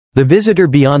The visitor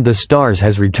beyond the stars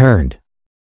has returned.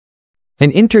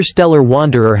 An interstellar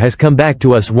wanderer has come back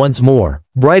to us once more,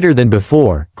 brighter than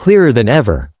before, clearer than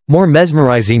ever, more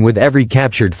mesmerizing with every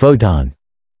captured photon.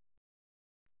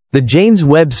 The James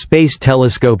Webb Space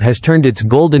Telescope has turned its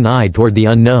golden eye toward the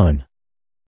unknown.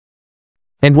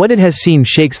 And what it has seen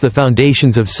shakes the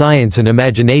foundations of science and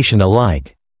imagination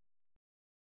alike.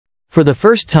 For the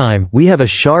first time, we have a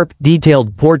sharp,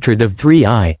 detailed portrait of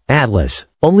 3I, Atlas,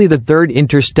 only the third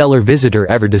interstellar visitor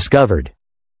ever discovered.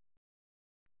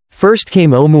 First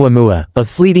came Oumuamua, a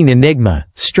fleeting enigma,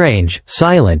 strange,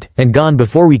 silent, and gone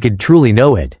before we could truly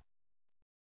know it.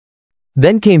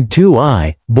 Then came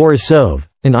 2I, Borisov,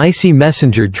 an icy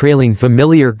messenger trailing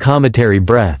familiar cometary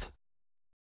breath.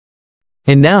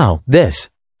 And now, this,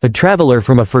 a traveler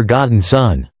from a forgotten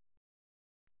sun.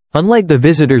 Unlike the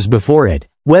visitors before it,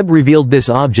 Webb revealed this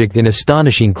object in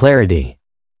astonishing clarity.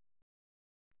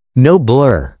 No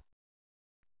blur.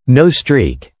 No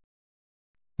streak.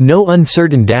 No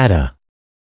uncertain data.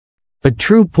 A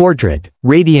true portrait,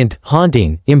 radiant,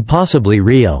 haunting, impossibly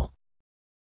real.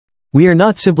 We are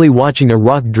not simply watching a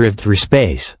rock drift through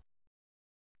space.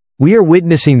 We are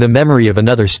witnessing the memory of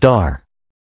another star.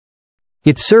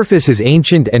 Its surface is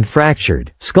ancient and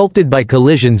fractured, sculpted by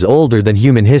collisions older than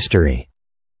human history.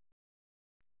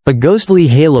 A ghostly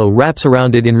halo wraps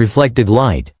around it in reflected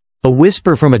light, a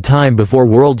whisper from a time before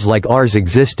worlds like ours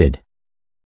existed.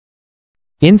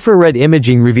 Infrared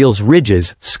imaging reveals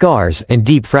ridges, scars, and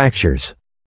deep fractures.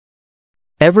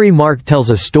 Every mark tells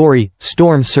a story: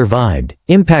 storms survived,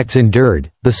 impacts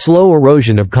endured, the slow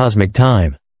erosion of cosmic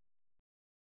time.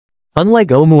 Unlike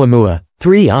Oumuamua,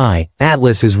 3I,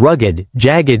 Atlas is rugged,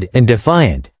 jagged, and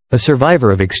defiant, a survivor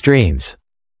of extremes.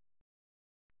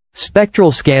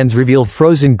 Spectral scans reveal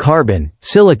frozen carbon,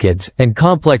 silicates, and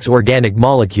complex organic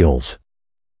molecules.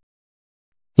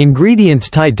 Ingredients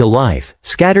tied to life,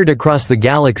 scattered across the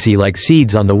galaxy like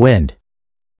seeds on the wind.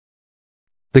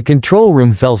 The control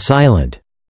room fell silent.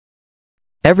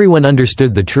 Everyone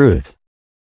understood the truth.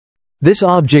 This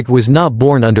object was not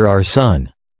born under our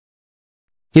sun.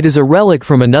 It is a relic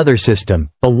from another system,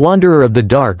 a wanderer of the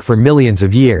dark for millions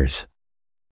of years.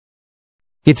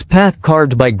 Its path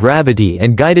carved by gravity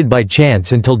and guided by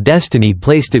chance until destiny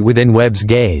placed it within Webb's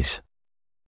gaze.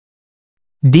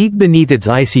 Deep beneath its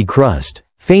icy crust,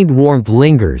 faint warmth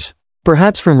lingers,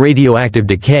 perhaps from radioactive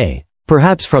decay,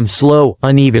 perhaps from slow,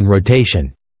 uneven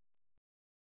rotation.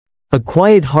 A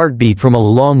quiet heartbeat from a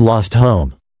long-lost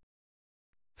home.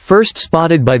 First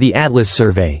spotted by the Atlas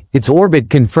survey, its orbit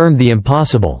confirmed the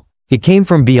impossible. It came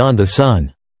from beyond the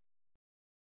sun.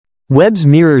 Webb's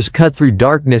mirrors cut through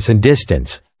darkness and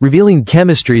distance, revealing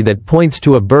chemistry that points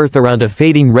to a birth around a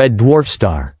fading red dwarf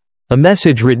star, a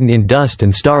message written in dust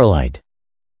and starlight.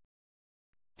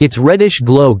 Its reddish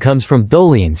glow comes from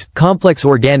tholins, complex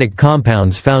organic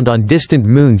compounds found on distant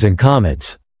moons and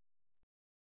comets.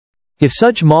 If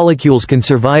such molecules can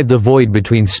survive the void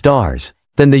between stars,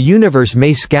 then the universe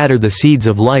may scatter the seeds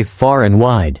of life far and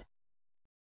wide.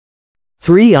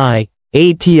 3I,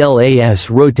 Atlas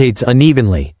rotates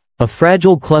unevenly, a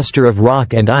fragile cluster of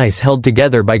rock and ice held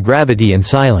together by gravity and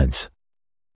silence.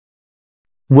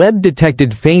 Webb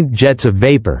detected faint jets of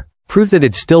vapor, proof that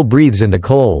it still breathes in the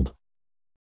cold.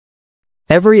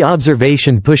 Every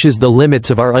observation pushes the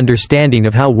limits of our understanding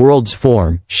of how worlds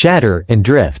form, shatter, and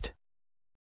drift.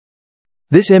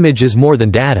 This image is more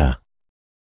than data.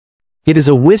 It is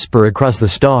a whisper across the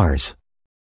stars.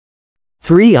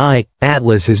 3I,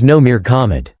 Atlas is no mere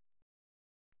comet.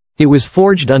 It was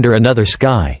forged under another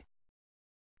sky.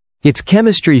 Its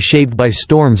chemistry shaped by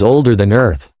storms older than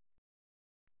Earth.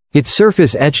 Its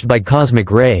surface etched by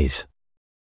cosmic rays.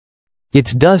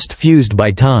 Its dust fused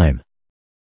by time.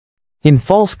 In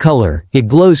false color, it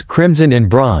glows crimson and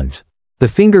bronze, the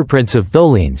fingerprints of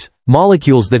tholins,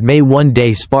 molecules that may one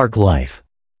day spark life.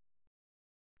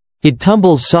 It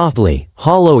tumbles softly,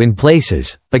 hollow in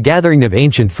places, a gathering of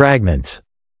ancient fragments.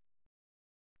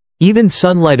 Even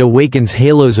sunlight awakens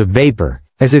halos of vapor,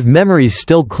 as if memories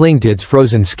still cling to its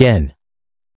frozen skin.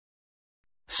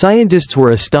 Scientists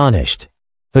were astonished.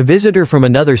 A visitor from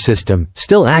another system,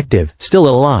 still active, still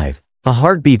alive, a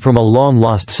heartbeat from a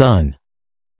long-lost sun.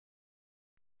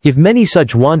 If many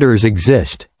such wanderers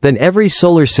exist, then every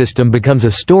solar system becomes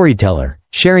a storyteller,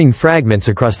 sharing fragments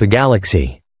across the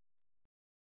galaxy.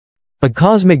 A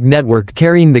cosmic network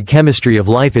carrying the chemistry of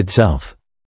life itself.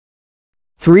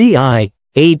 3I,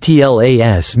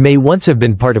 Atlas may once have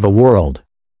been part of a world.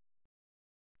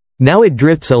 Now it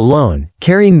drifts alone,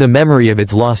 carrying the memory of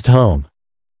its lost home.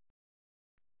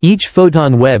 Each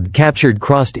photon web captured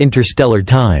crossed interstellar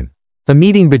time, a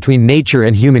meeting between nature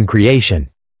and human creation.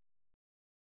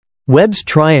 Webb's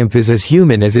triumph is as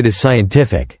human as it is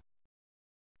scientific.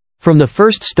 From the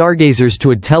first stargazers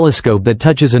to a telescope that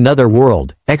touches another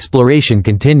world, exploration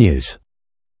continues.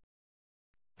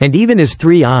 And even as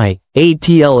 3I,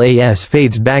 ATLAS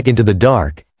fades back into the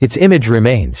dark, its image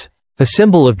remains, a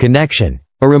symbol of connection,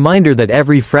 a reminder that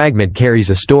every fragment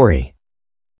carries a story.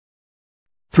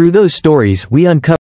 Through those stories we uncover